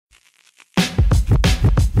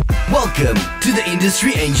Welcome to the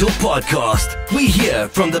Industry Angel Podcast. We hear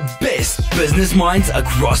from the best business minds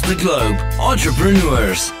across the globe.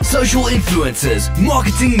 Entrepreneurs, social influencers,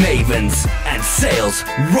 marketing mavens, and sales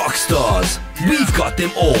rock stars. We've got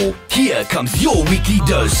them all. Here comes your weekly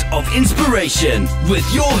dose of inspiration with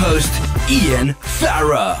your host, Ian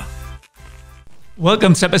Farah.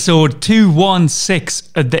 Welcome to episode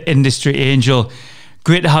 216 of the Industry Angel.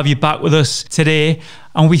 Great to have you back with us today.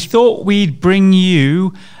 And we thought we'd bring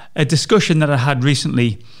you a discussion that I had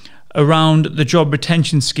recently around the job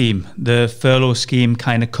retention scheme, the furlough scheme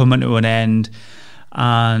kind of coming to an end,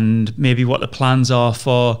 and maybe what the plans are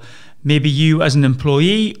for maybe you as an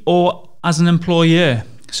employee or as an employer.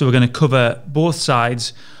 So we're going to cover both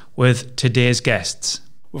sides with today's guests.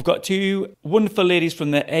 We've got two wonderful ladies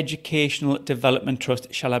from the Educational Development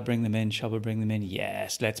Trust. Shall I bring them in? Shall we bring them in?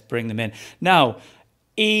 Yes, let's bring them in. Now,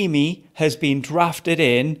 Ame has been drafted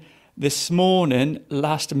in this morning,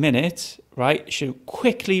 last minute, right? She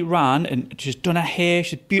quickly ran and she's done her hair.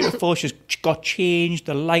 She's beautiful. She's got changed,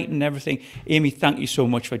 the light and everything. Ame, thank you so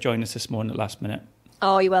much for joining us this morning at last minute.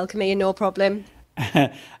 Oh, you're welcome, Ian. No problem.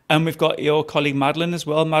 And we've got your colleague Madeleine as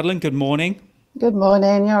well. Madeleine, good morning. Good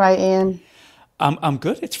morning. You're right, Ian. I'm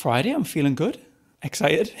good. It's Friday. I'm feeling good.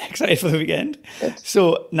 Excited for the weekend. Good.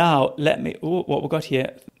 So now what we've got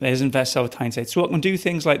here, there's Invest Our Hindsight. So we can do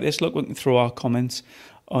things like this. Look, we can throw our comments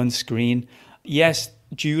on screen. Yes,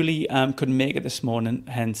 Julie couldn't make it this morning,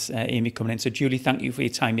 hence Ame coming in. So Julie, thank you for your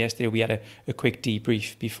time yesterday. We had a quick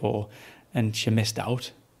debrief before and she missed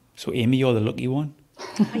out. So Ame, you're the lucky one.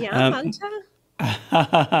 I am,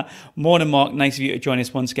 Hunter. Morning, Mark. Nice of you to join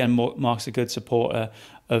us once again. Mark's a good supporter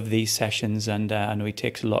of these sessions and I know he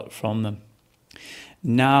takes a lot from them.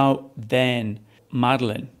 Now then,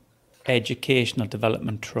 Madeleine, Educational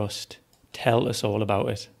Development Trust. Tell us all about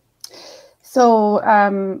it. So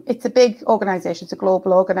it's a big organisation, it's a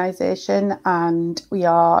global organisation, and we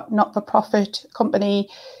are not-for-profit company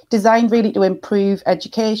designed really to improve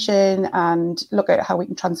education and look at how we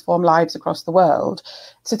can transform lives across the world.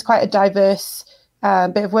 So it's quite a diverse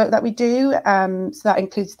bit of work that we do. So that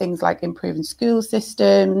includes things like improving school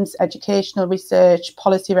systems, educational research,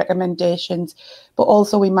 policy recommendations, but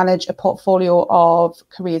also we manage a portfolio of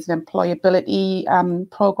careers and employability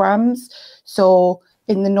programmes. So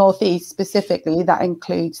in the Northeast specifically, that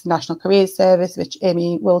includes the National Careers Service, which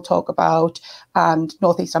Amy will talk about, and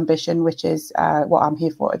Northeast Ambition, which is what I'm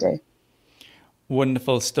here for today.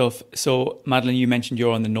 Wonderful stuff. So, Madeleine, you mentioned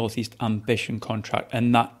you're on the Northeast Ambition contract,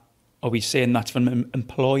 and that, are we saying that's from an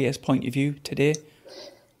employer's point of view today?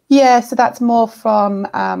 Yeah, so that's more from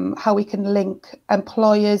how we can link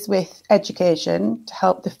employers with education to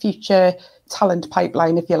help the future talent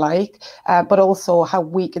pipeline, if you like, but also how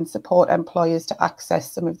we can support employers to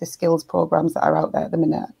access some of the skills programs that are out there at the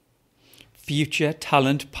minute. Future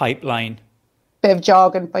talent pipeline. Bit of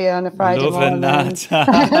jargon for you on a Friday morning. Loving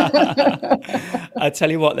that. I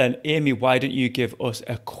tell you what then, Amy, why don't you give us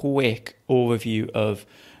a quick overview of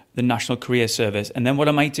the National Career Service? And then what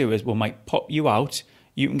I might do is we might pop you out,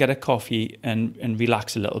 you can get a coffee and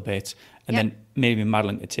relax a little bit. And then maybe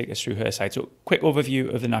Madeleine could take us through her side. So quick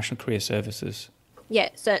overview of the National Career Services. Yeah,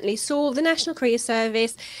 certainly. So the National Career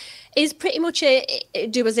Service is pretty much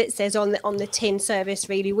do as it says on the tin service,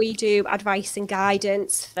 really. We do advice and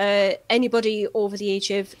guidance for anybody over the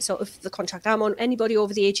age of, sort of the contract I'm on, anybody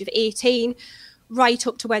over the age of 18, right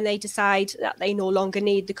up to when they decide that they no longer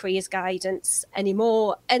need the careers guidance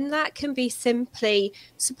anymore. And that can be simply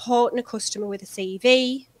supporting a customer with a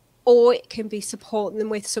CV, or it can be supporting them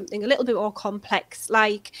with something a little bit more complex,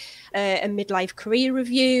 like a midlife career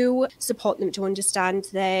review, supporting them to understand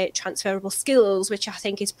their transferable skills, which I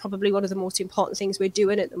think is probably one of the most important things we're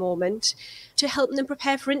doing at the moment, to help them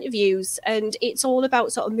prepare for interviews. And it's all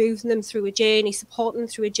about sort of moving them through a journey, supporting them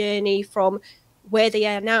through a journey from where they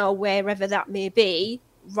are now, wherever that may be,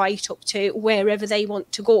 right up to wherever they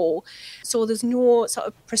want to go. So there's no sort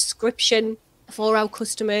of prescription for our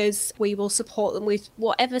customers. We will support them with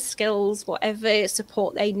whatever skills, whatever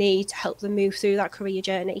support they need to help them move through that career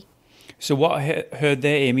journey. So what I heard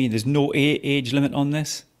there, Amy, there's no age limit on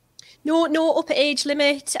this? No upper age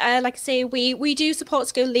limit. Like I say, we do support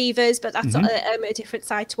school leavers, but that's a different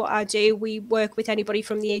side to what I do. We work with anybody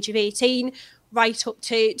from the age of 18 right up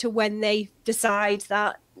to when they decide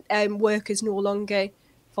that work is no longer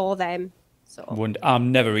for them. So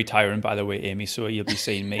I'm never retiring, by the way, Amy, so you'll be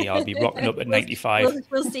seeing me. I'll be rocking up at 95.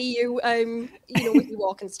 We'll see you, with your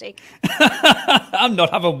walking stick. I'm not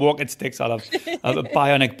having walking sticks. I'll have a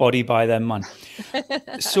bionic body by then, man.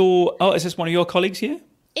 So, is this one of your colleagues here?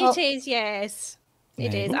 It is, yes.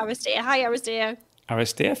 It is. Aristea. Hi, Aristea.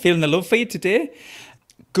 Aristea, feeling the love for you today.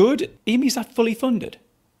 Good. Amy, is that fully funded?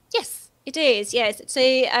 Yes. It is, yes.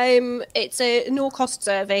 It's a no-cost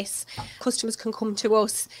service. Customers can come to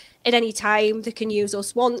us at any time. They can use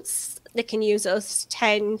us once, they can use us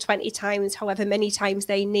 10, 20 times, however many times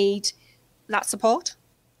they need that support.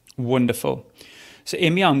 Wonderful. So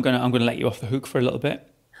Amy, I'm gonna let you off the hook for a little bit.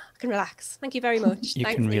 I can relax. Thank you very much. You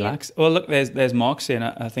Thanks, can relax. Oh, look, there's Mark saying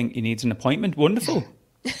I think he needs an appointment. Wonderful.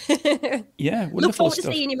 Yeah, wonderful Look forward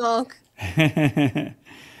stuff. to seeing you, Mark.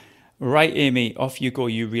 Right, Amy, off you go.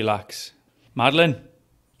 You relax. Madeleine.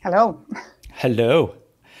 Hello. Hello.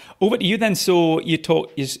 Over to you then. So you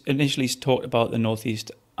initially talked about the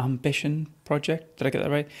Northeast Ambition Project. Did I get that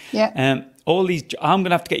right? Yeah. All these, I'm going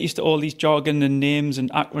to have to get used to all these jargon and names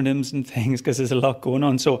and acronyms and things because there's a lot going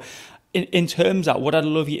on. So in terms of what I'd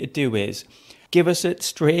love you to do is give us it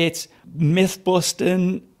straight, myth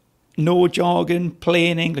busting, no jargon,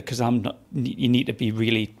 plain English, because you need to be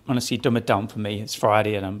really, honestly, dumb it down for me. It's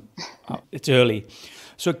Friday and it's early.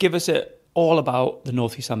 So give us it all about the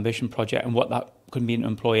Northeast Ambition Project and what that could mean to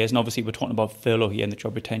employers. And obviously we're talking about furlough here and the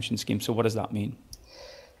job retention scheme. So what does that mean?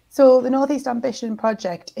 So the Northeast Ambition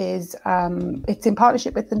Project is, it's in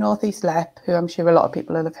partnership with the Northeast LEP, who I'm sure a lot of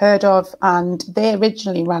people will have heard of, and they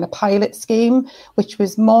originally ran a pilot scheme, which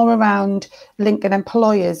was more around linking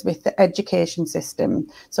employers with the education system.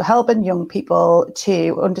 So helping young people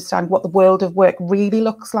to understand what the world of work really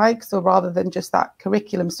looks like. So rather than just that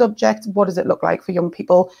curriculum subject, what does it look like for young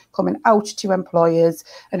people coming out to employers,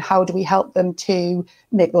 and how do we help them to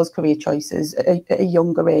make those career choices at a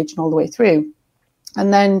younger age and all the way through?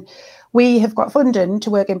 And then we have got funding to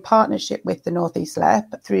work in partnership with the Northeast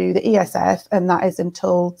LEP through the ESF, and that is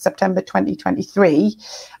until September 2023,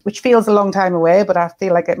 which feels a long time away, but I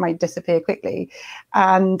feel like it might disappear quickly.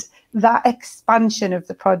 And that expansion of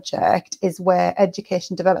the project is where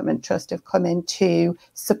Education Development Trust have come in to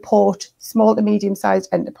support small to medium-sized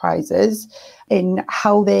enterprises in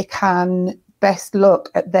how they can best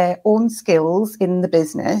look at their own skills in the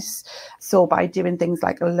business. So by doing things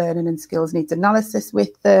like a learning and skills needs analysis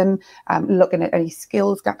with them, looking at any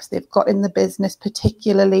skills gaps they've got in the business,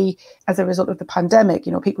 particularly as a result of the pandemic.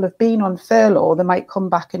 You know, people have been on furlough, they might come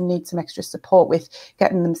back and need some extra support with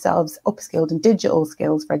getting themselves upskilled in digital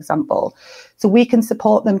skills, for example. So we can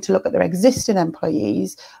support them to look at their existing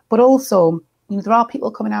employees, but also there are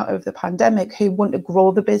people coming out of the pandemic who want to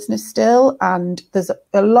grow the business still, and there's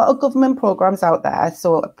a lot of government programs out there,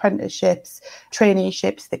 so apprenticeships,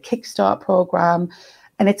 traineeships, the Kickstart program,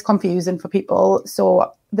 and it's confusing for people.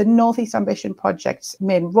 So the Northeast Ambition Project's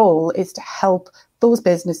main role is to help those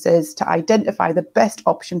businesses to identify the best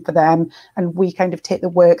option for them, and we kind of take the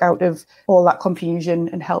work out of all that confusion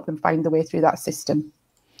and help them find their way through that system.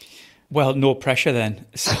 Well, no pressure then.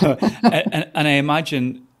 So, and I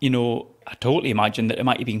imagine, I totally imagine that it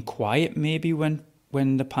might have been quiet maybe when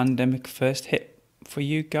the pandemic first hit for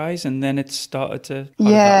you guys, and then it started to...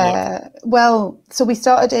 Yeah, well, so we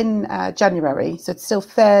started in January, so it's still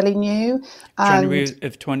fairly new. January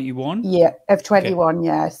of 21? Yeah, of 21, okay.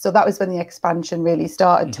 Yeah. So that was when the expansion really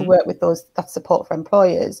started to work with that support for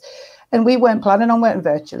employers. And we weren't planning on working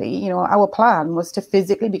virtually. Our plan was to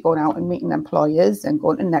physically be going out and meeting employers and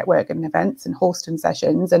going to networking events and hosting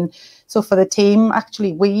sessions. And so for the team,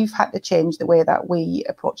 actually, we've had to change the way that we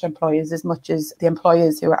approach employers as much as the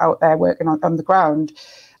employers who are out there working on the ground.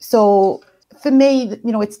 So for me,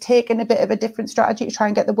 it's taken a bit of a different strategy to try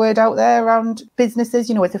and get the word out there around businesses.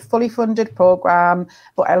 It's a fully funded program,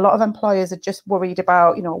 but a lot of employers are just worried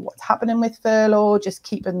about, what's happening with furlough, just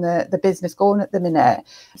keeping the business going at the minute.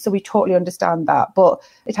 So we totally understand that, but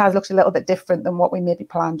it has looked a little bit different than what we maybe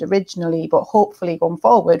planned originally. But hopefully going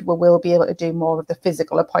forward, we will be able to do more of the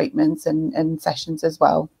physical appointments and sessions as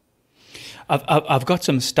well. I've got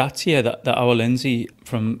some stats here that our Lindsay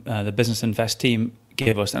from the Business Invest team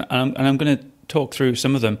gave us, and I'm going to talk through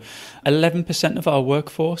some of them. 11% of our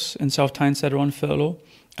workforce in South Tyneside are on furlough,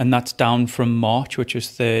 and that's down from March, which was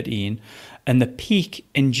 13%. And the peak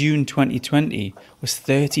in June 2020 was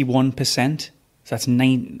 31%. So that's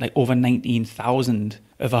over 19,000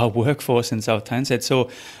 of our workforce in South Tyneside. So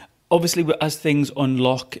obviously, as things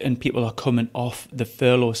unlock and people are coming off the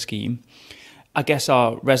furlough scheme, I guess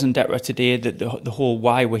our resident director today, the whole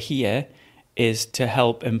why we're here is to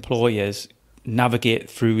help employers navigate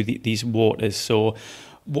through these waters. So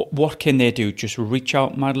what can they do? Just reach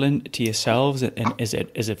out, Madeleine, to yourselves? And is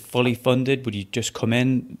it fully funded? Would you just come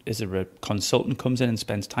in? Is there a consultant comes in and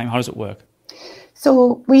spends time? How does it work?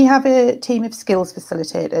 So we have a team of skills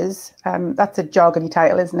facilitators. That's a jargony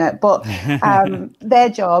title, isn't it? But their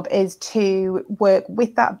job is to work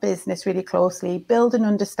with that business really closely, build an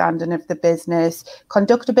understanding of the business,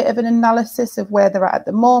 conduct a bit of an analysis of where they're at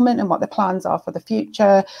the moment and what the plans are for the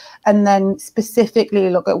future, and then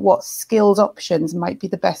specifically look at what skills options might be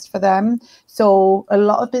the best for them. So a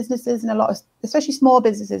lot of businesses and especially small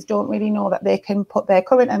businesses don't really know that they can put their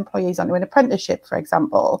current employees onto an apprenticeship, for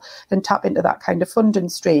example, and tap into that kind of funding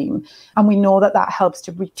stream. And we know that that helps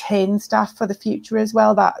to retain staff for the future as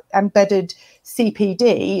well. That embedded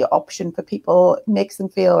CPD option for people makes them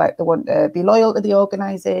feel like they want to be loyal to the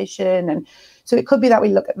organisation. And so it could be that we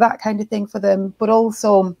look at that kind of thing for them, but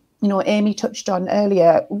also, Amy touched on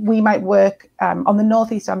earlier, we might work on the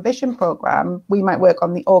Northeast Ambition programme, we might work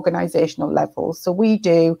on the organisational level. So we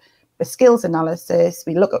do a skills analysis,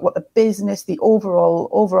 we look at what the business, the overall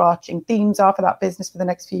overarching themes are for that business for the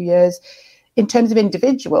next few years. In terms of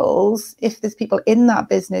individuals, if there's people in that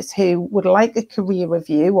business who would like a career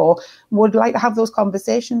review or would like to have those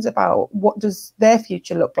conversations about what does their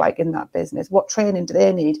future look like in that business, what training do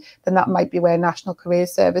they need, then that might be where National Career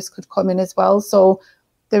Service could come in as well. So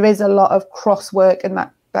there is a lot of cross work and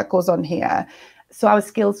that goes on here. So our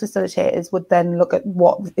skills facilitators would then look at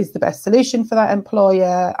what is the best solution for that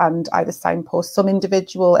employer and either signpost some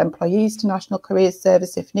individual employees to National Career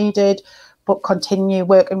Service if needed, but continue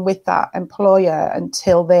working with that employer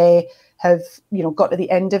until they have, got to the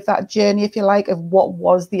end of that journey, if you like, of what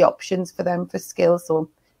was the options for them for skills. So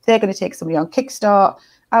if they're going to take somebody on Kickstart,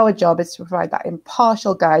 our job is to provide that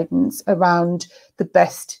impartial guidance around the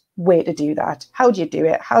best way to do that. How do you do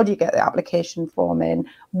it? How do you get the application form in?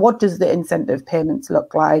 What does the incentive payments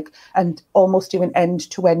look like? And almost do an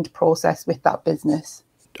end-to-end process with that business.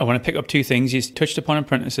 I want to pick up two things. You touched upon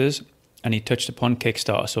apprentices and you touched upon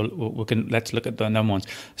Kickstarter. So let's look at them ones.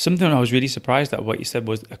 Something I was really surprised at what you said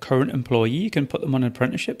was a current employee, you can put them on an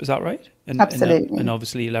apprenticeship. Is that right? Absolutely. And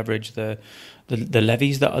obviously leverage the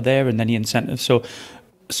levies that are there and then the incentives.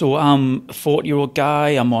 So I'm a 40-year-old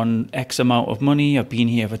guy, I'm on X amount of money, I've been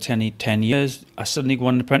here for 10 years, I suddenly go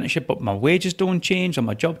on an apprenticeship, but my wages don't change and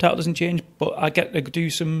my job title doesn't change, but I get to do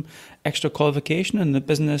some extra qualification and the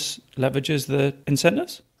business leverages the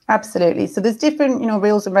incentives? Absolutely. So there's different,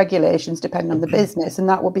 rules and regulations depending on the business, and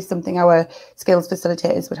that will be something our skills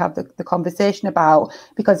facilitators would have the conversation about,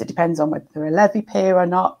 because it depends on whether they're a levy payer or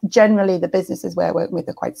not. Generally, the businesses we're working with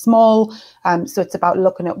are quite small, so it's about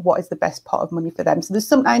looking at what is the best pot of money for them. So there's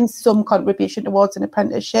sometimes some contribution towards an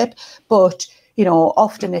apprenticeship, but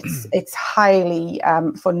often it's highly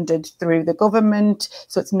funded through the government,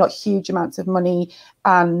 so it's not huge amounts of money.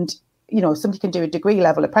 And somebody can do a degree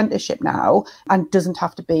level apprenticeship now and doesn't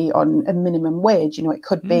have to be on a minimum wage. It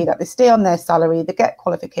could be that they stay on their salary, they get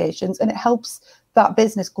qualifications, and it helps that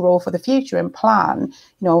business grow for the future and plan,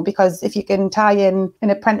 because if you can tie in an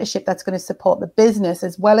apprenticeship that's going to support the business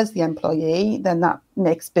as well as the employee, then that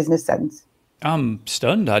makes business sense. I'm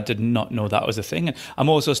stunned. I did not know that was a thing. I'm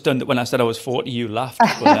also stunned that when I said I was 40, you laughed.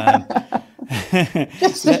 But,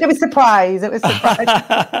 it was surprise.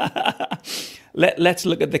 Let's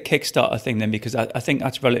look at the Kickstarter thing then, because I think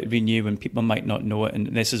that's relatively new and people might not know it. And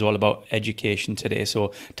this is all about education today.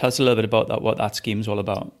 So tell us a little bit about that, what that scheme is all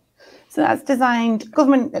about. So that's designed,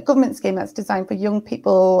 a government scheme that's designed for young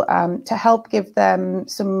people to help give them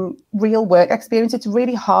some real work experience. It's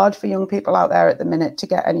really hard for young people out there at the minute to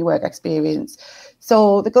get any work experience.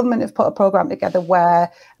 So the government have put a programme together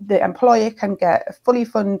where the employer can get a fully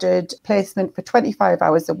funded placement for 25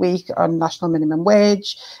 hours a week on national minimum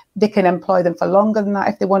wage. They can employ them for longer than that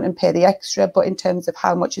if they want and pay the extra. But in terms of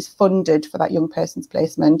how much is funded for that young person's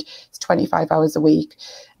placement, it's 25 hours a week.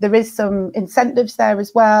 There is some incentives there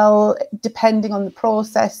as well, depending on the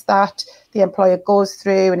process that the employer goes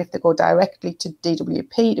through and if they go directly to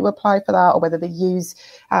DWP to apply for that or whether they use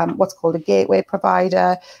what's called a gateway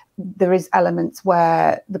provider. There is elements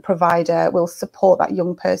where the provider will support that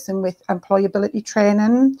young person with employability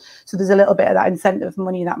training. So there's a little bit of that incentive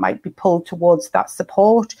money that might be pulled towards that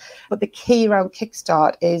support. But the key around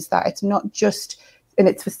Kickstart is that it's not just, and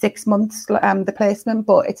it's for 6 months, the placement,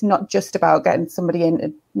 but it's not just about getting somebody in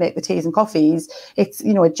to make the teas and coffees. It's,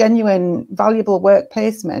 a genuine, valuable work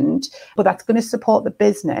placement, but that's going to support the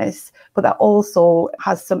business, but that also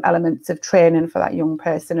has some elements of training for that young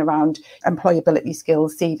person around employability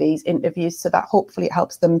skills, CVs, interviews, so that hopefully it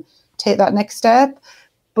helps them take that next step.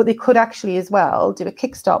 But they could actually as well do a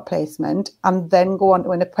Kickstart placement and then go on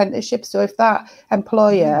to an apprenticeship. So if that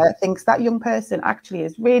employer thinks that young person actually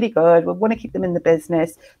is really good, we want to keep them in the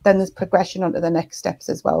business, then there's progression onto the next steps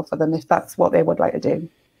as well for them if that's what they would like to do.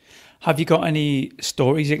 Have you got any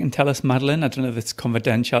stories you can tell us, Madeleine? I don't know if it's a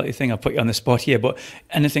confidentiality thing. I'll put you on the spot here, but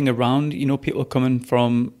anything around, people coming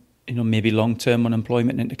from, maybe long-term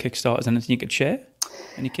unemployment into Kickstarters, anything you could share?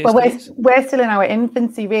 Any case studies? We're still in our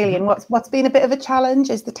infancy, really, and what's been a bit of a challenge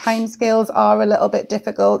is the timescales are a little bit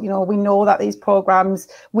difficult. We know that these programs,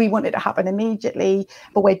 we want it to happen immediately,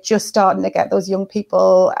 but we're just starting to get those young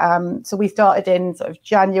people. So we started in sort of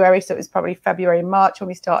January, so it was probably February, March when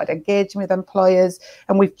we started engaging with employers,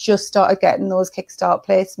 and we've just started getting those Kickstart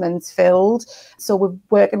placements filled. So we're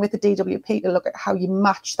working with the DWP to look at how you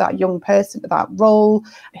match that young person to that role,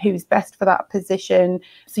 who's best for that position.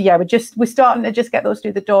 So yeah, we're starting to just get those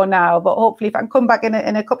through the door now, but hopefully if I can come back in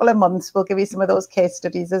a couple of months, we'll give you some of those case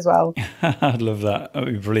studies as well. I'd love that. That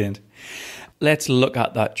would be brilliant. Let's look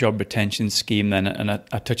at that job retention scheme then, and I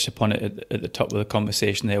touched upon it at the top of the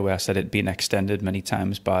conversation there, where I said it'd been extended many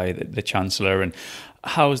times by the Chancellor. And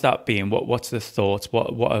how's that been? What's the thoughts?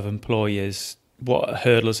 What have employers, what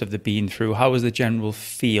hurdles have they been through? How is the general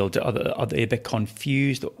field? Are they a bit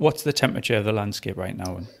confused? What's the temperature of the landscape right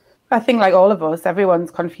now? I think like all of us,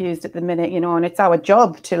 everyone's confused at the minute, and it's our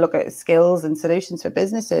job to look at skills and solutions for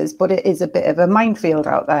businesses, but it is a bit of a minefield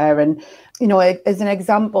out there. And, as an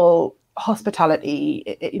example, hospitality,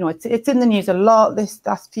 it's in the news a lot this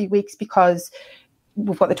last few weeks because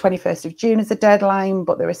we've got the 21st of June as a deadline,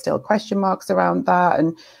 but there are still question marks around that.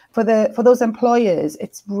 And for those employers,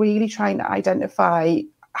 it's really trying to identify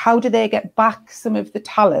how do they get back some of the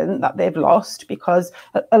talent that they've lost? Because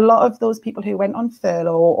a lot of those people who went on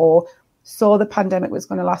furlough or saw the pandemic was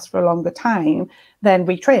going to last for a longer time, then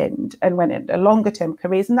retrained and went into longer term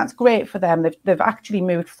careers. And that's great for them. They've actually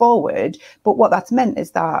moved forward. But what that's meant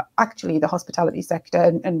is that actually the hospitality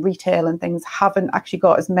sector and retail and things haven't actually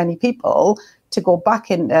got as many people to go back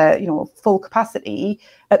into, full capacity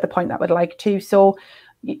at the point that we'd like to. So,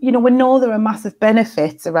 we know there are massive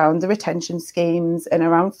benefits around the retention schemes and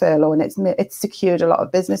around furlough, and it's secured a lot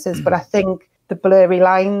of businesses. But I think the blurry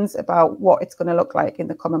lines about what it's going to look like in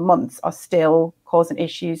the coming months are still causing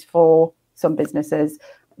issues for some businesses.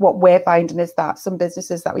 What we're finding is that some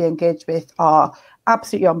businesses that we engage with are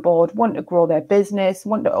absolutely on board, want to grow their business,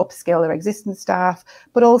 want to upskill their existing staff,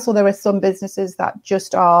 but also there are some businesses that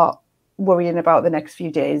just are worrying about the next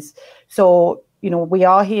few days. So we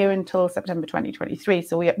are here until September 2023,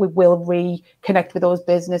 so we will reconnect with those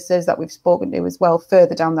businesses that we've spoken to as well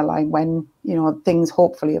further down the line when, things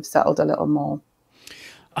hopefully have settled a little more.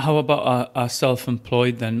 How about our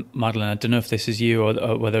self-employed then, Madeleine? I don't know if this is you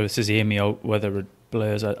or whether this is Amy or whether it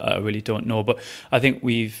blurs, I really don't know. But I think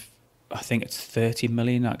it's 30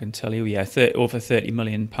 million, I can tell you. Yeah, over 30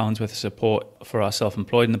 million pounds worth of support for our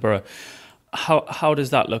self-employed in the borough. How does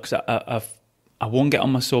that look? I won't get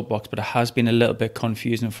on my soapbox, but it has been a little bit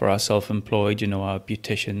confusing for our self-employed, our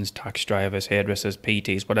beauticians, tax drivers, hairdressers,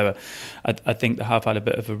 PTs, whatever. I think they have had a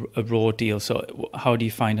bit of a raw deal. So how do you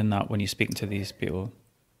find in that when you're speaking to these people?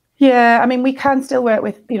 Yeah, I mean, we can still work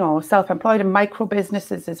with, self-employed and micro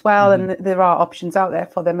businesses as well. Mm-hmm. And there are options out there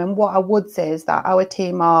for them. And what I would say is that our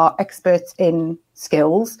team are experts in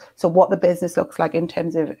skills. So what the business looks like in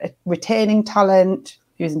terms of retaining talent,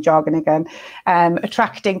 using jargon again,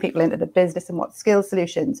 attracting people into the business and what skill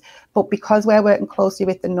solutions. But because we're working closely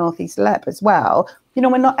with the North East LEP as well,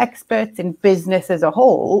 we're not experts in business as a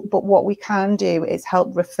whole, but what we can do is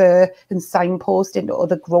help refer and signpost into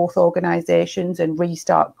other growth organisations and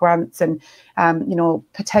restart grants and,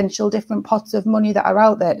 potential different pots of money that are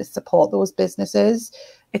out there to support those businesses.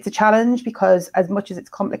 It's a challenge because as much as it's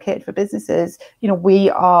complicated for businesses,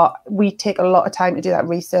 we take a lot of time to do that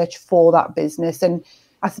research for that business. And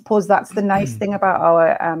I suppose that's the nice thing about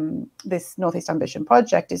our this North East Ambition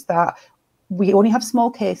project is that we only have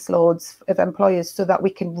small caseloads of employers so that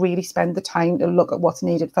we can really spend the time to look at what's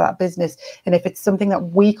needed for that business. And if it's something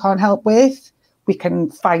that we can't help with, we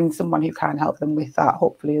can find someone who can help them with that,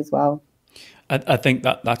 hopefully, as well. I think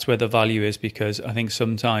that's where the value is, because I think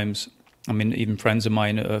sometimes, even friends of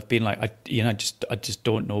mine have been like, I just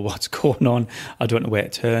don't know what's going on. I don't know where to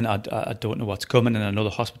turn. I don't know what's coming. And I know the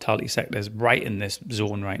hospitality sector is right in this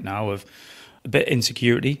zone right now of a bit of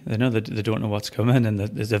insecurity. They know that they don't know what's coming, and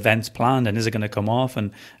there's events planned, and is it going to come off,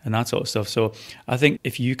 and that sort of stuff. So I think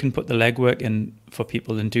if you can put the legwork in for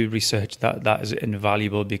people and do research, that is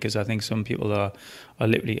invaluable, because I think some people are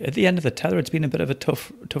literally at the end of the tether. It's been a bit of a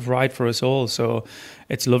tough ride for us all. So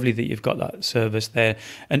it's lovely that you've got that service there.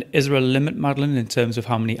 And is there a limit, Madeleine, in terms of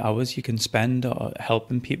how many hours you can spend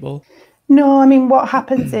helping people? No, what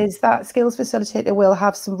happens is that skills facilitator will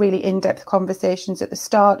have some really in-depth conversations at the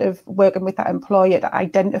start of working with that employer to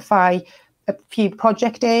identify a few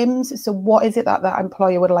project aims. So what is it that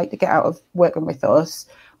employer would like to get out of working with us?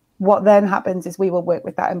 What then happens is we will work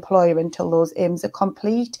with that employer until those aims are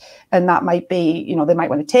complete. And that might be, they might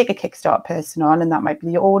want to take a Kickstart person on, and that might be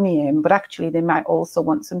the only aim, but actually they might also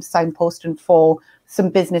want some signposting for some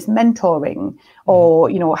business mentoring, or,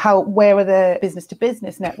 where are the business to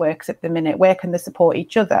business networks at the minute? Where can they support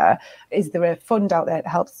each other? Is there a fund out there that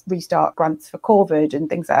helps restart grants for COVID and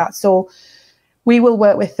things like that? So we will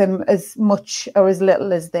work with them as much or as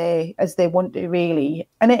little as they want to, really.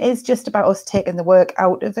 And it is just about us taking the work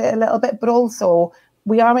out of it a little bit, but also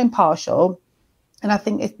we are impartial. And I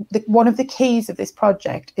think one of the keys of this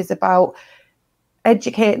project is about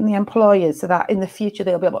educating the employers so that in the future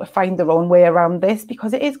they'll be able to find their own way around this,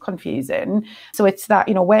 because it is confusing. So it's that,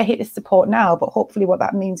 we're here to support now, but hopefully what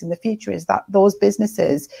that means in the future is that those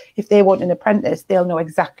businesses, if they want an apprentice, they'll know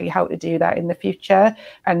exactly how to do that in the future.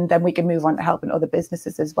 And then we can move on to helping other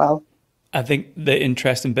businesses as well. I think the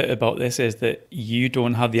interesting bit about this is that you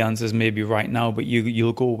don't have the answers maybe right now, but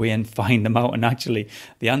you'll go away and find them out. And actually,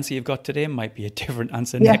 the answer you've got today might be a different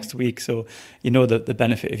answer next week. So, the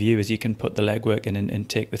benefit of you is you can put the legwork in and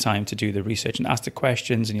take the time to do the research and ask the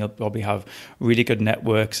questions, and you'll probably have really good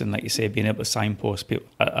networks. And like you say, being able to signpost people,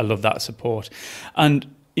 I love that support. And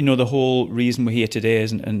the whole reason we're here today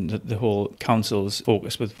is, and the whole council's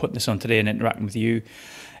focus with putting this on today and interacting with you,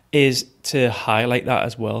 is to highlight that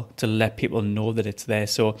as well, to let people know that it's there.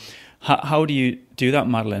 So how do you do that,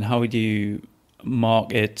 Madeleine? How do you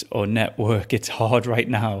market or network? It's hard right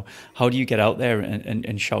now. How do you get out there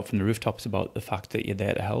and shout from the rooftops about the fact that you're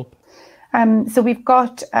there to help? So we've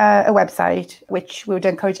got a website, which we would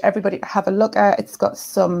encourage everybody to have a look at. It's got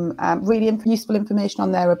some really useful information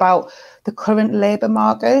on there about the current labour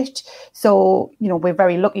market. So, we're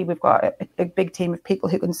very lucky. We've got a big team of people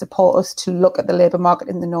who can support us to look at the labour market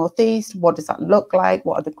in the North East. What does that look like?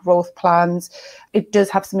 What are the growth plans? It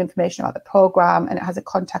does have some information about the programme, and it has a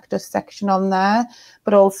contact us section on there.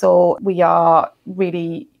 But also we are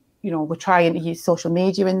really, we're trying to use social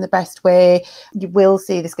media in the best way. You will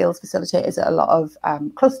see the skills facilitators at a lot of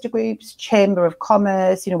cluster groups, Chamber of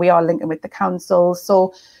Commerce. We are linking with the council.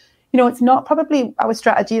 So, it's not probably our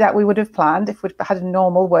strategy that we would have planned if we'd had a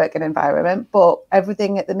normal working environment, but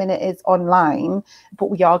everything at the minute is online. But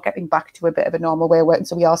we are getting back to a bit of a normal way of working.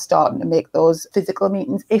 So we are starting to make those physical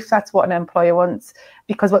meetings if that's what an employer wants.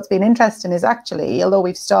 Because what's been interesting is actually, although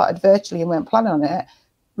we've started virtually and weren't planning on it,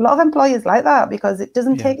 a lot of employers like that, because it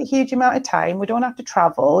doesn't take a huge amount of time. We don't have to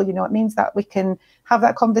travel. It means that we can have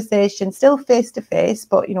that conversation still face to face,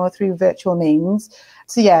 but, through virtual means.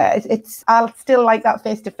 So, I'll still like that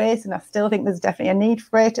face to face, and I still think there's definitely a need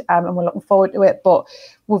for it. And we're looking forward to it. But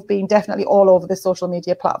we've been definitely all over the social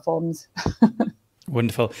media platforms.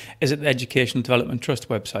 Wonderful. Is it the Educational Development Trust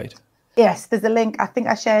website? Yes, there's a link. I think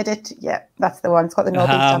I shared it. Yeah, that's the one. It's got the North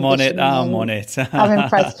East Ambition. I'm on it. I'm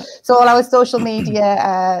impressed. So all our social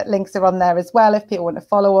media links are on there as well if people want to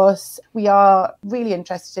follow us. We are really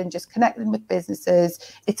interested in just connecting with businesses.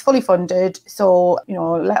 It's fully funded. So,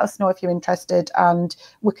 let us know if you're interested, and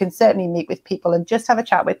we can certainly meet with people and just have a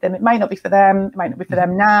chat with them. It might not be for them. It might not be for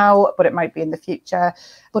them now, but it might be in the future.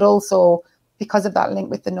 But also, because of that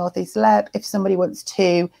link with the North East Leb, if somebody wants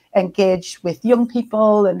to engage with young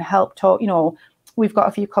people and help talk, we've got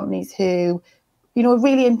a few companies who, are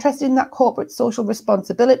really interested in that corporate social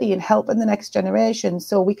responsibility and helping the next generation.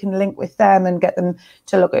 So we can link with them and get them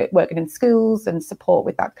to look at working in schools and support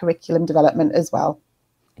with that curriculum development as well.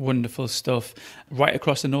 Wonderful stuff. Right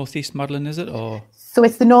across the North East, Madeleine, is it? Or so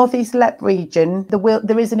it's the North East LEP region.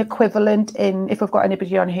 There is an equivalent in, if we've got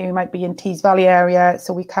anybody on who might be in Tees Valley area,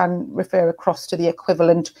 so we can refer across to the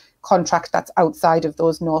equivalent contract that's outside of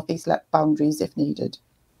those North East LEP boundaries if needed.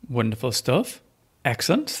 Wonderful stuff.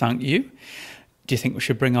 Excellent. Thank you. Do you think we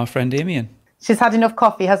should bring our friend Amy in? She's had enough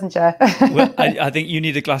coffee, hasn't she? Well, I think you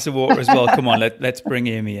need a glass of water as well. Come on, let's bring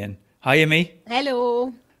Amy in. Hi, Amy.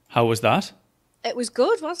 Hello. How was that? It was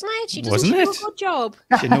good, wasn't it? She does Wasn't a it? good job.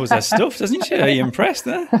 She knows her stuff, doesn't she? Are you impressed?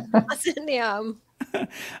 Huh? I certainly am.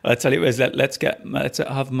 I'll tell you what, let's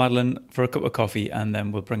have Madeleine for a cup of coffee, and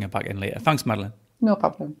then we'll bring her back in later. Thanks, Madeleine. No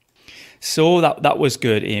problem. So that was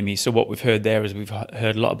good, Amy. So what we've heard there is we've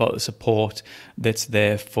heard a lot about the support that's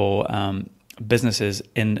there for businesses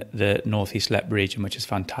in the North East LEP region, which is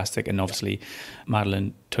fantastic. And obviously,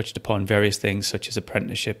 Madeleine touched upon various things such as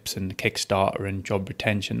apprenticeships and Kickstarter and job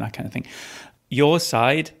retention, that kind of thing. Your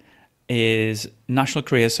side is National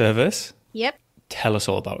Career Service. Yep. Tell us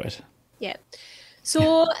all about it. Yep.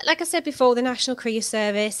 So, like I said before, the National Career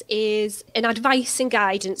Service is an advice and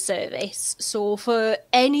guidance service. So for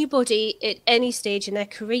anybody at any stage in their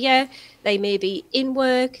career, they may be in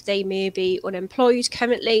work, they may be unemployed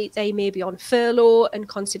currently, they may be on furlough and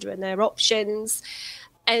considering their options.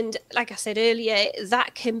 And like I said earlier,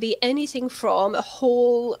 that can be anything from a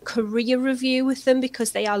whole career review with them,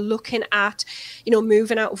 because they are looking at,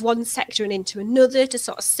 moving out of one sector and into another to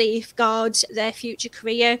sort of safeguard their future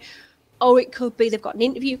career. Or it could be they've got an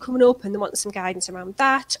interview coming up and they want some guidance around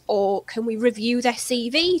that. Or can we review their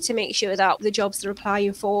CV to make sure that the jobs they're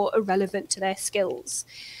applying for are relevant to their skills?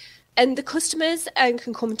 And the customers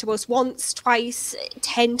can come to us once, twice,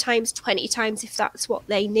 10 times, 20 times if that's what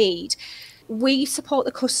they need. We support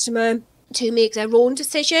the customer to make their own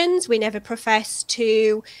decisions. We never profess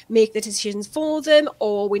to make the decisions for them,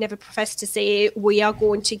 or we never profess to say, we are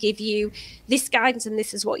going to give you this guidance and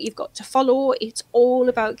this is what you've got to follow. It's all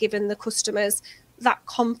about giving the customers that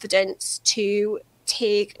confidence to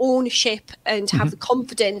take ownership and have the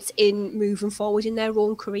confidence in moving forward in their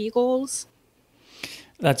own career goals.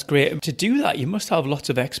 That's great. To do that, you must have lots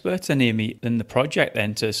of experts in Ame in the project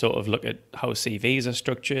then to sort of look at how CVs are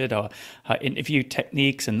structured or how interview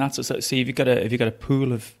techniques and that sort of. So have you got a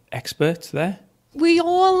pool of experts there? We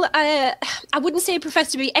all, I wouldn't say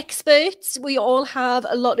profess to be experts. We all have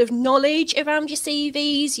a lot of knowledge around your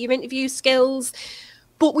CVs, your interview skills.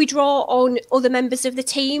 But we draw on other members of the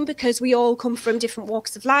team because we all come from different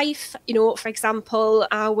walks of life. For example,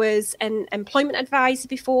 I was an employment advisor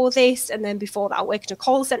before this, and then before that I worked in a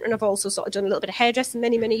call centre, and I've also sort of done a little bit of hairdressing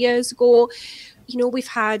many, many years ago. We've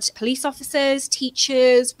had police officers,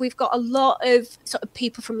 teachers. We've got a lot of sort of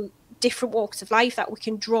people from different walks of life that we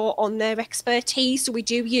can draw on their expertise. So we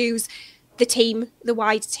do use the team, the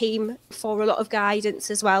wider team, for a lot of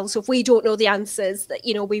guidance as well. So if we don't know the answers, that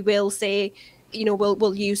we will say,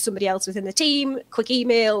 we'll use somebody else within the team, quick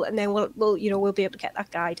email, and then we'll be able to get that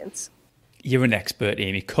guidance. You're an expert,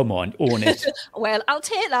 Amy. Come on, own it. Well, I'll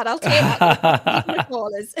take that.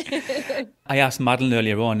 I asked Madeleine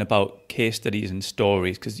earlier on about case studies and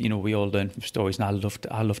stories because, we all learn from stories, and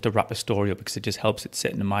I love to wrap a story up because it just helps it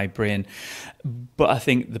sit in my brain. But I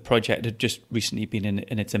think the project had just recently been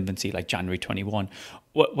in its infancy, like January 21.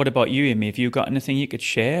 What about you, Amy? Have you got anything you could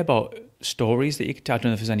share about stories that you could tell? I don't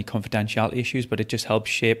know if there's any confidentiality issues, but it just helps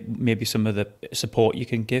shape maybe some of the support you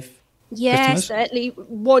can give. Yeah, certainly.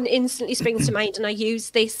 One instantly springs to mind, and I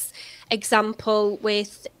used this example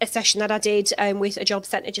with a session that I did with a job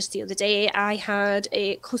centre just the other day. I had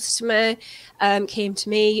a customer came to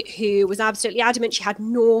me who was absolutely adamant she had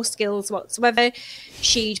no skills whatsoever.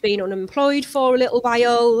 She'd been unemployed for a little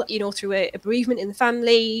while, through a bereavement in the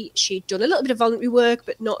family. She'd done a little bit of voluntary work,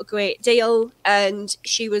 but not a great deal. And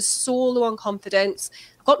she was so low on confidence.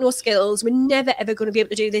 I've got no skills. We're never, ever going to be able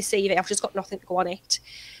to do this CV. I've just got nothing to go on it.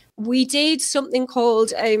 We did something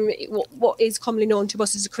called what is commonly known to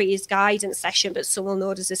us as a careers guidance session, but some will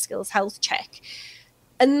know it as a skills health check.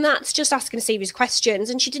 And that's just asking a series of questions.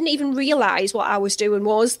 And she didn't even realise what I was doing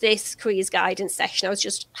was this careers guidance session. I was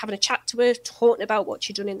just having a chat to her, talking about what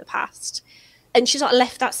she'd done in the past. And she sort of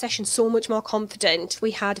left that session so much more confident.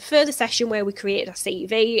 We had a further session where we created a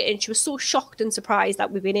CV, and she was so shocked and surprised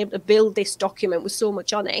that we've been able to build this document with so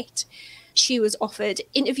much on it. She was offered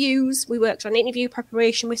interviews. We worked on interview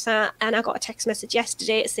preparation with her, and I got a text message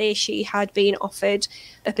yesterday to say she had been offered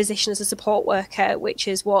a position as a support worker, which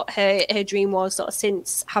is what her dream was sort of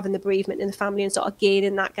since having the bereavement in the family and sort of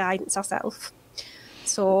gaining that guidance herself.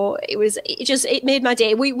 So it made my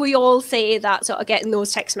day. We all say that sort of getting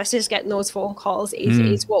those text messages, getting those phone calls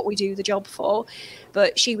is what we do the job for.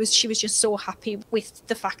 But she was just so happy with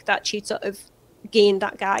the fact that she'd sort of gained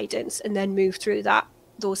that guidance and then moved through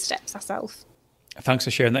those steps herself. Thanks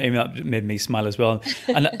for sharing that, Amy. That made me smile as well.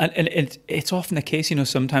 And it's often the case,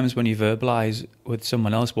 sometimes when you verbalise with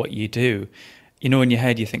someone else what you do, in your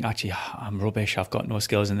head you think, actually, I'm rubbish, I've got no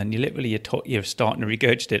skills, and then you're starting to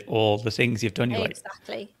regurgitate all the things you've done. You're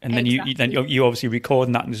exactly. Like, and then you obviously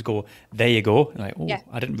record that and just go, there you go. You're like, yeah.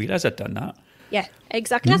 I didn't realise I'd done that. Yeah,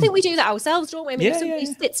 exactly. I think we do that ourselves, don't we? I mean, if somebody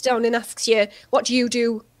sits down and asks you, what do you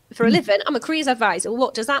do for a living? I'm a careers advisor.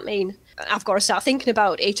 What does that mean? I've got to start thinking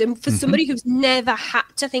about it. And for somebody who's never had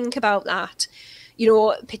to think about that,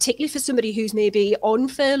 particularly for somebody who's maybe on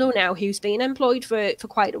furlough now, who's been employed for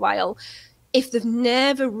quite a while, if they've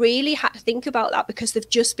never really had to think about that because they've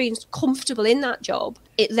just been comfortable in that job,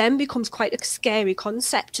 it then becomes quite a scary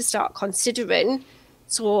concept to start considering.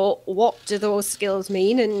 So what do those skills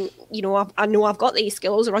mean? And, I know I've got these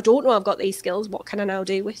skills, or I don't know I've got these skills. What can I now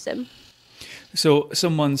do with them? So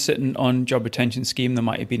someone sitting on job retention scheme, they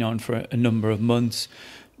might have been on for a number of months.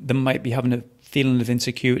 They might be having a feeling of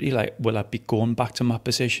insecurity, like, will I be going back to my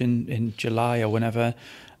position in July or whenever?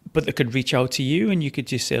 But they could reach out to you and you could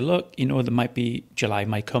just say, look, there might be, July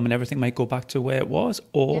might come and everything might go back to where it was.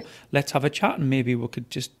 Or let's have a chat and maybe we could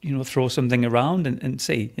just, throw something around and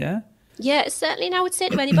see, yeah? Yeah, certainly. And I would say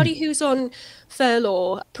to anybody who's on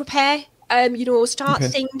furlough, prepare, start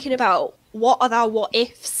thinking about what are our what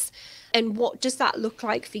ifs and what does that look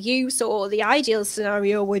like for you. So the ideal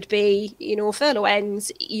scenario would be, furlough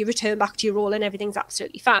ends, you return back to your role and everything's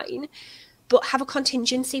absolutely fine. But have a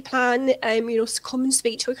contingency plan, come and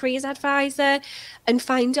speak to a careers advisor and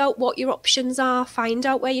find out what your options are, find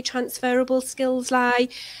out where your transferable skills lie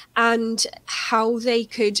and how they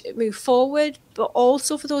could move forward. But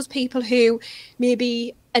also for those people who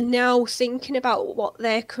maybe are now thinking about what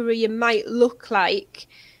their career might look like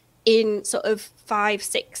in sort of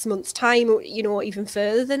 5-6 months' time, or, even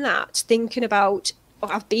further than that, thinking about,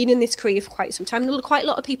 I've been in this career for quite some time. And quite a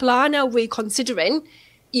lot of people are now reconsidering,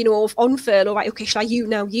 on furlough, right, okay, shall I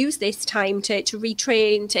now use this time to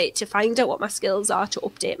retrain, to find out what my skills are, to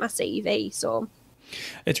update my CV? So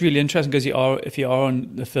it's really interesting because if you are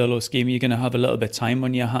on the furlough scheme, you're going to have a little bit of time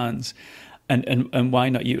on your hands. And why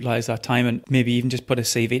not utilise that time and maybe even just put a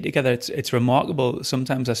CV together? It's remarkable.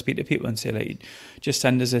 Sometimes I speak to people and say, like, just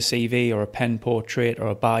send us a CV or a pen portrait or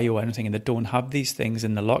a bio or anything, and they don't have these things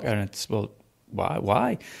in the locker. And it's, well,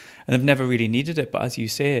 why? And they've never really needed it. But as you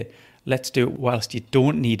say, let's do it whilst you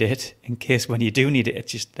don't need it, in case when you do need it,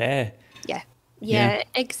 it's just there. Yeah,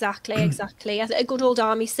 exactly. A good old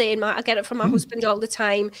Ame saying, I get it from my husband all the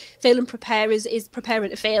time, fail and prepare is preparing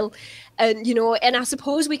to fail. And, and I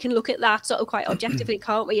suppose we can look at that sort of quite objectively,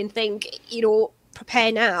 can't we? And think,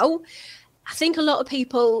 prepare now. I think a lot of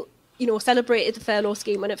people, celebrated the furlough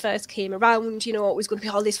scheme when it first came around. It was going to be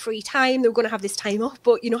all this free time. They were going to have this time off,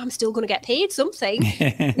 but, I'm still going to get paid something.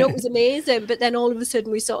 It was amazing. But then all of a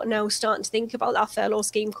sudden we sort of now starting to think about that furlough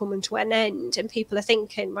scheme coming to an end, and people are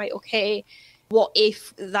thinking, right, okay, what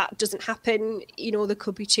if that doesn't happen? There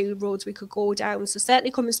could be two roads we could go down. So certainly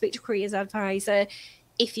come and speak to a careers advisor.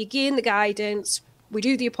 If you gain the guidance, we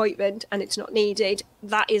do the appointment and it's not needed,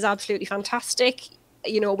 that is absolutely fantastic.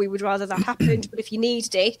 We would rather that happened. But if you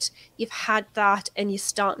needed it, you've had that and you're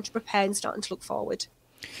starting to prepare and starting to look forward.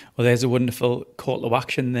 Well, there's a wonderful call to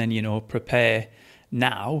action then, prepare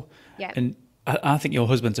now. Yeah. And I think your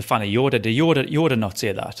husband's a fan of Yoda. Did Yoda not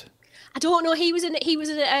say that? I don't know. He was a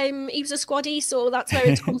squaddy, so that's where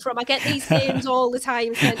it's come from. I get these names all the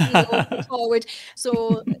time sent forward.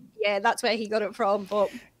 So yeah, that's where he got it from. But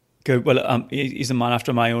good. Well, he's a man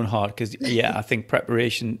after my own heart because I think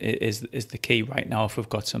preparation is the key right now if we've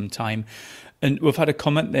got some time. And we've had a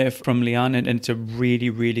comment there from Leanne, and it's a really,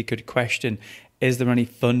 really good question. Is there any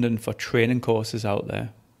funding for training courses out there?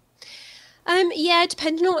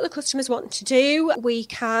 Depending on what the customers want to do, we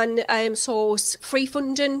can source free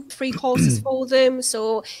funding, free courses for them.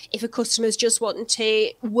 So if a customer's just wanting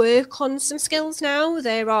to work on some skills now,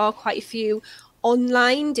 there are quite a few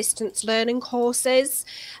online distance learning courses.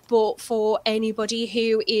 But for anybody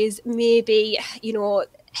who is maybe,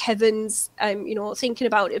 heavens, thinking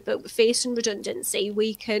about it, but facing redundancy,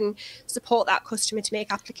 we can support that customer to make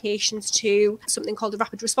applications to something called the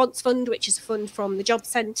Rapid Response Fund, which is a fund from the Job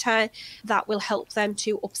Centre that will help them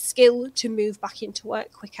to upskill to move back into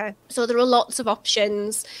work quicker. So there are lots of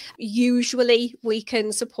options. Usually we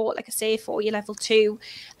can support, like I say, for your level 2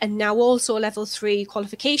 and now also level 3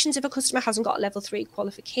 qualifications. If a customer hasn't got a level 3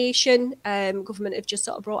 qualification, government have just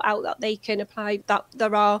sort of brought out that they can apply, that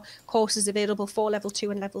there are courses available for level 2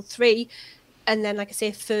 and level 3. And then, like I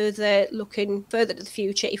say, looking further to the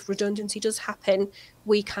future, if redundancy does happen,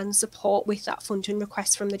 we can support with that funding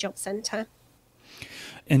request from the Job Centre.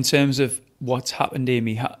 In terms of what's happened,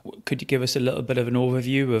 Amy, could you give us a little bit of an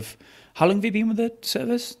overview of how long have you been with the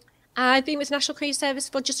service? I've been with the National Career Service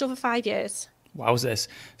for just over 5 years. Wowzers.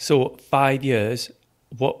 So 5 years,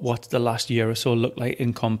 what's the last year or so look like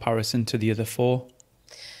in comparison to the other 4?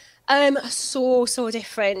 So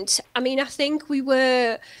different. I mean, I think we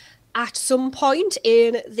were at some point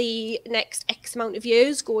in the next X amount of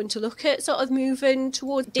years going to look at sort of moving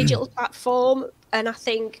towards digital platform. And I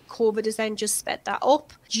think COVID has then just sped that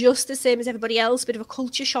up. Just the same as everybody else, bit of a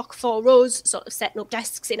culture shock for us, sort of setting up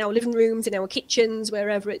desks in our living rooms, in our kitchens,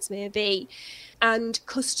 wherever it may be. And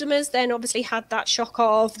customers then obviously had that shock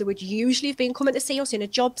of they would usually have been coming to see us in a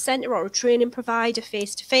job centre or a training provider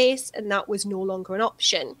face-to-face, and that was no longer an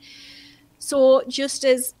option. So just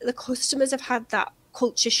as the customers have had that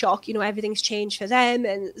culture shock, everything's changed for them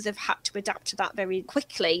and they've had to adapt to that very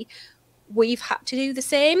quickly, we've had to do the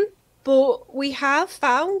same. But we have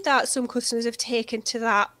found that some customers have taken to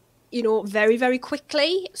that very, very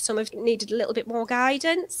quickly. Some have needed a little bit more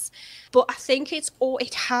guidance. But I think it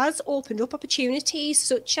has opened up opportunities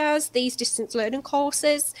such as these distance learning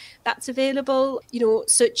courses that's available,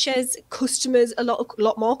 such as customers, a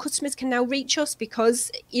lot more customers can now reach us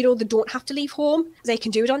because, they don't have to leave home. They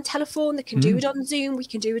can do it on telephone, they can do it on Zoom, we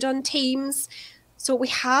can do it on Teams. So we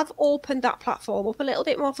have opened that platform up a little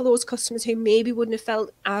bit more for those customers who maybe wouldn't have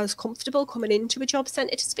felt as comfortable coming into a job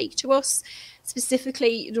centre to speak to us.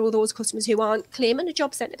 Specifically, those customers who aren't claiming a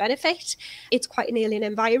job centre benefit. It's quite an alien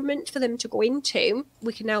environment for them to go into.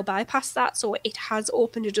 We can now bypass that. So it has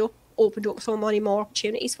opened up so many more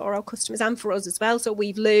opportunities for our customers and for us as well. So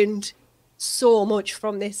we've learned so much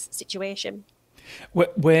from this situation.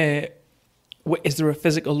 Where is there a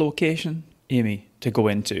physical location, Amy, to go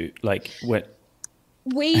into? Like where?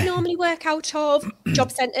 We normally work out of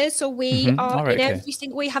job centres, so we are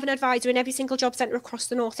we have an advisor in every single job centre across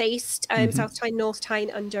the North East, South Tyne, North Tyne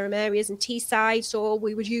and Durham areas and Teesside. So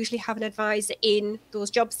we would usually have an advisor in those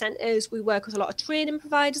job centres. We work with a lot of training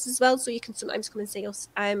providers as well, so you can sometimes come and see us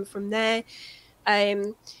from there.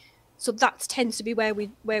 So that tends to be where we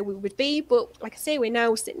would be. But like I say, we're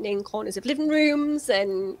now sitting in corners of living rooms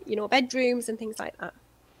and bedrooms and things like that.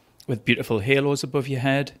 With beautiful halos above your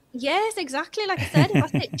head. Yes, exactly. Like I said,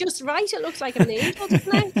 that's it just right. It looks like an angel,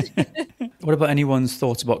 doesn't it? What about anyone's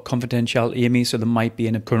thoughts about confidentiality, Amy? So they might be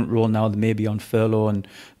in a current role now, they may be on furlough and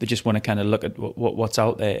they just want to kind of look at what's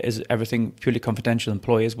out there. Is everything purely confidential?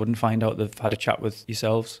 Employers wouldn't find out they've had a chat with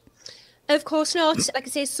yourselves? Of course not. Like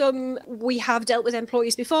I say, we have dealt with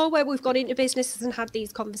employees before where we've gone into businesses and had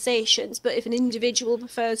these conversations. But if an individual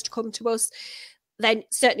prefers to come to us, then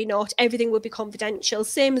certainly not. Everything would be confidential,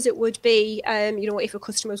 same as it would be, if a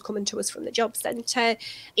customer was coming to us from the job centre.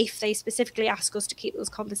 If they specifically ask us to keep those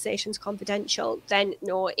conversations confidential, then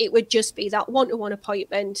no, it would just be that one-to-one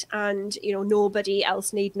appointment, and nobody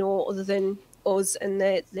else need know other than us and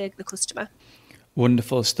the customer.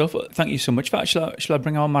 Wonderful stuff. Thank you so much for that. Shall I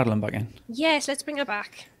bring our Madeleine back in? Yes, let's bring her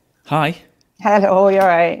back. Hi. Hello, you're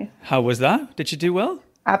right. How was that? Did you do well?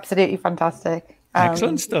 Absolutely fantastic.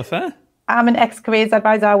 Excellent stuff, eh? I'm an ex-careers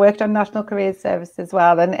advisor. I worked on National Careers Service as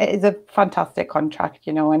well, and it is a fantastic contract,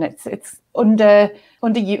 and it's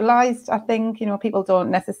underutilized. I think people don't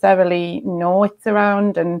necessarily know it's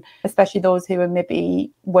around, and especially those who are maybe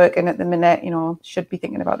working at the minute, should be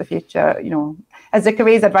thinking about the future. As a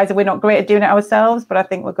careers advisor, we're not great at doing it ourselves, but I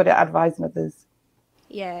think we're good at advising others.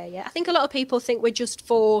 Yeah. I think a lot of people think we're just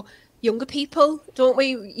for younger people, don't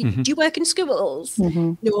we? Do you work in schools?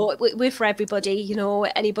 No, we're for everybody.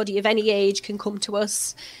 Anybody of any age can come to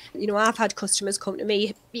us. I've had customers come to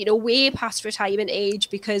me, way past retirement age,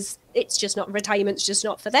 because retirement's just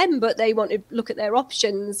not for them, but they want to look at their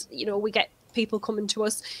options. We get people coming to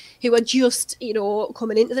us who are just,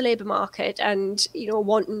 coming into the labour market and,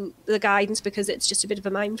 wanting the guidance because it's just a bit of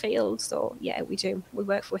a minefield. So yeah, we do. We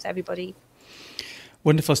work with everybody.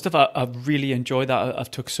 Wonderful stuff. I really enjoyed that. I've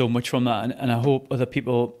took so much from that, and I hope other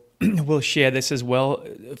people will share this as well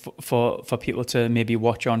for people to maybe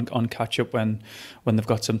watch on catch up when they've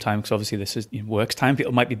got some time, because obviously this is work time.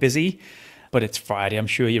 People might be busy, but it's Friday. I'm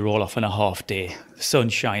sure you're all off on a half day. The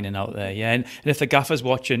sun's shining out there, yeah. And if the gaffer's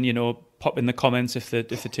watching, pop in the comments if the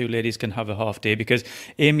two ladies can have a half day, because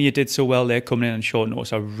Amy, you did so well there coming in on short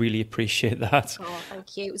notice. I really appreciate that. Oh,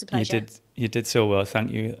 thank you. It was a pleasure. You did so well.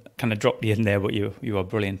 Thank you. Kind of dropped you in there, but you are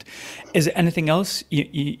brilliant. Is there anything else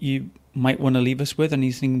you might want to leave us with?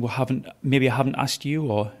 Anything I haven't asked you,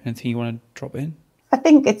 or anything you want to drop in? I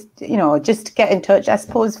think it's, just get in touch. I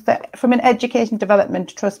suppose from an education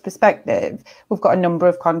development trust perspective, we've got a number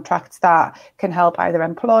of contracts that can help either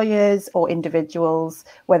employers or individuals,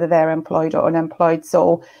 whether they're employed or unemployed.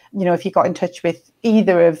 So, if you got in touch with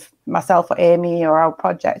either of myself or Amy or our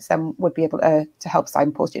projects, then we'd be able to help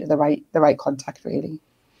signpost you to the right contact, really.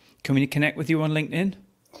 Can we connect with you on LinkedIn?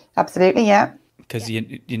 Absolutely, yeah. Because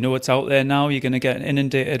you know it's out there now. You're going to get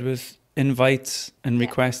inundated with invites and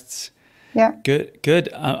requests. Yeah. Good.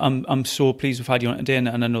 I'm so pleased we've had you on today, and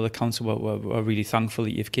I know the council were really thankful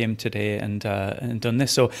that you've came today and done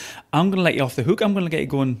this. So I'm going to let you off the hook. I'm going to get you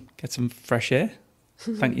go and get some fresh air.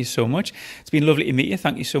 Thank you so much. It's been lovely to meet you.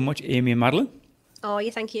 Thank you so much, Amy and Madeleine. Oh,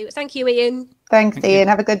 yeah, thank you. Thank you, Ian. Thanks, Ian.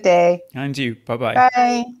 Have a good day. And you. Bye-bye.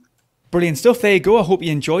 Bye. Brilliant stuff. There you go. I hope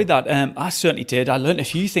you enjoyed that. I certainly did. I learned a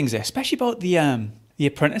few things there, especially about the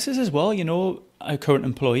apprentices as well. A current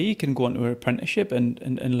employee can go into an apprenticeship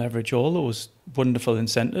and leverage all those wonderful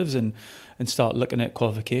incentives and start looking at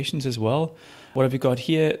qualifications as well. What have we got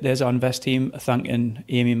here? There's our Invest team thanking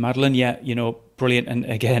Amy and Madeleine. Yeah, brilliant. And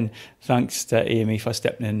again, thanks to Amy for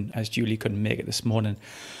stepping in as Julie couldn't make it this morning.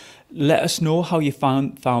 Let us know how you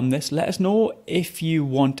found this. Let us know if you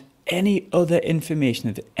want any other information,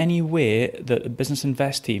 if any way that the Business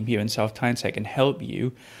Invest team here in South Tyneside can help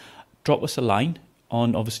you, drop us a line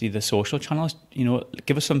on obviously the social channels.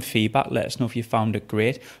 Give us some feedback. Let us know if you found it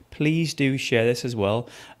great. Please do share this as well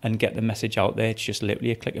and get the message out there. It's just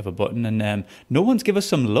literally a click of a button, and no one's give us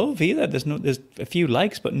some love either. There's a few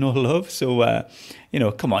likes but no love. So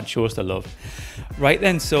come on, show us the love. Right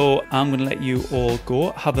then, so I'm going to let you all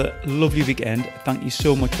go. Have a lovely weekend. Thank you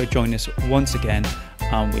so much for joining us once again,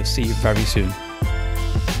 and we'll see you very soon.